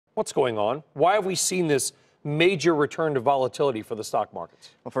What's going on? Why have we seen this major return to volatility for the stock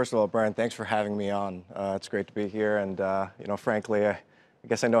markets? Well, first of all, Brian, thanks for having me on. It's great to be here. And, frankly, I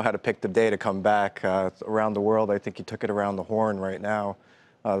guess I know how to pick the day to come back. Around the world, I think you took it around the horn right now.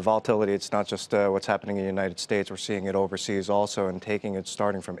 Volatility, it's not just what's happening in the United States. We're seeing it overseas also, and taking it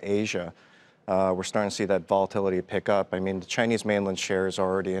starting from Asia. We're starting to see that volatility pick up. I mean, the Chinese mainland share is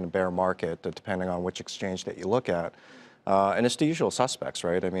already in a bear market, depending on which exchange that you look at. And it's the usual suspects,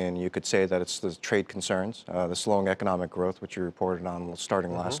 right? I mean, you could say that it's the trade concerns, the slowing economic growth, which you reported on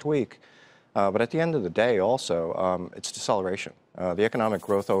starting last week. But at the end of the day, also, it's deceleration. The economic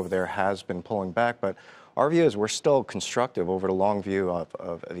growth over there has been pulling back, but our view is we're still constructive over the long view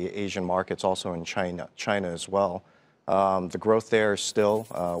of the Asian markets, also in China as well. The growth there is still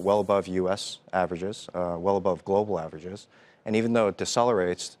well above U.S. averages, well above global averages. And even though it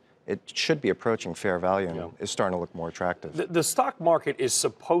decelerates, it should be approaching fair value and is starting to look more attractive. The stock market is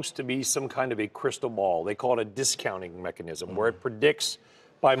supposed to be some kind of a crystal ball. They call it a discounting mechanism, where it predicts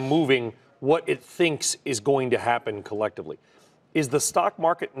by moving what it thinks is going to happen collectively. Is the stock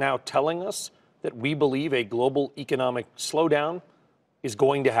market now telling us that we believe a global economic slowdown is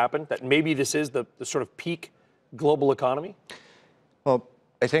going to happen, that maybe this is the sort of peak global economy? Well,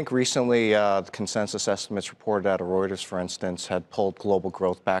 I think recently the consensus estimates reported out of Reuters, for instance, had pulled global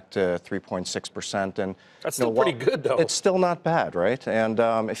growth back to 3.6%. And that's still pretty good, though. It's still not bad, right? And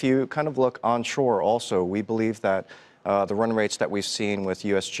if you kind of look onshore also, we believe that the run rates that we've seen with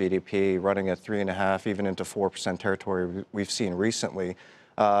U.S. GDP running at 3.5%, even into 4% territory we've seen recently,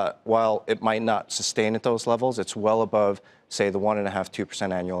 while it might not sustain at those levels, it's well above, say, the 1.5%, 2%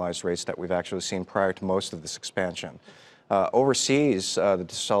 annualized rates that we've actually seen prior to most of this expansion. Overseas, the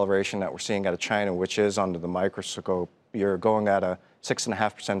deceleration that we're seeing out of China, which is under the microscope, you're going at a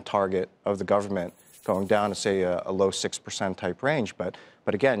 6.5% target of the government, going down to, say, a low 6% type range. But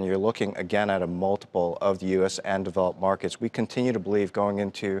again, you're looking again at a multiple of the U.S. and developed markets. We continue to believe going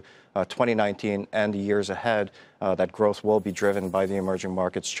into 2019 and the years ahead that growth will be driven by the emerging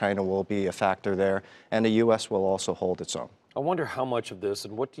markets. China will be a factor there, and the U.S. will also hold its own. I wonder how much of this,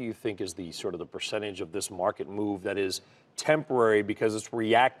 and what do you think is the sort of the percentage of this market move that is temporary because it's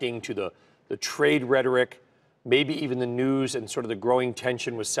reacting to the trade rhetoric, maybe even the news and sort of the growing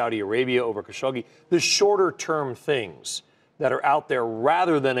tension with Saudi Arabia over Khashoggi, the shorter term things that are out there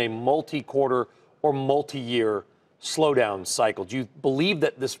rather than a multi-quarter or multi-year slowdown cycle? Do you believe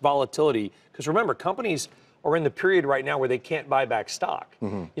that this volatility, because remember, companies are in the period right now where they can't buy back stock.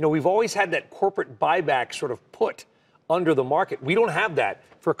 You know, we've always had that corporate buyback sort of put under the market. We don't have that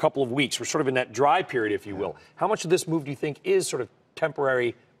for a couple of weeks. We're sort of in that dry period, if you will. How much of this move do you think is sort of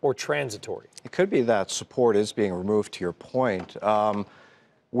temporary or transitory? It could be that support is being removed, to your point.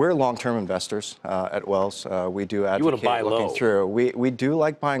 We're long-term investors at Wells. We do advocate looking through. We do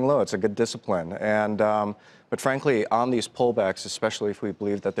like buying low. It's a good discipline. And but frankly, on these pullbacks, especially if we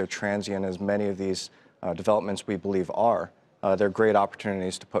believe that they're transient, as many of these developments we believe are, they're great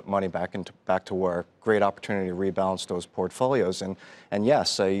opportunities to put money back to work. Great opportunity to rebalance those portfolios. And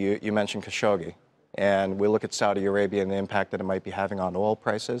yes, you mentioned Khashoggi, and we look at Saudi Arabia and the impact that it might be having on oil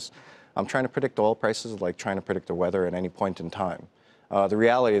prices. I'm trying to predict oil prices like trying to predict the weather at any point in time. The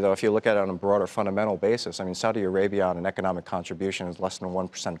reality, though, if you look at it on a broader fundamental basis, I mean, Saudi Arabia on an economic contribution is less than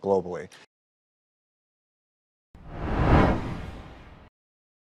 1% globally.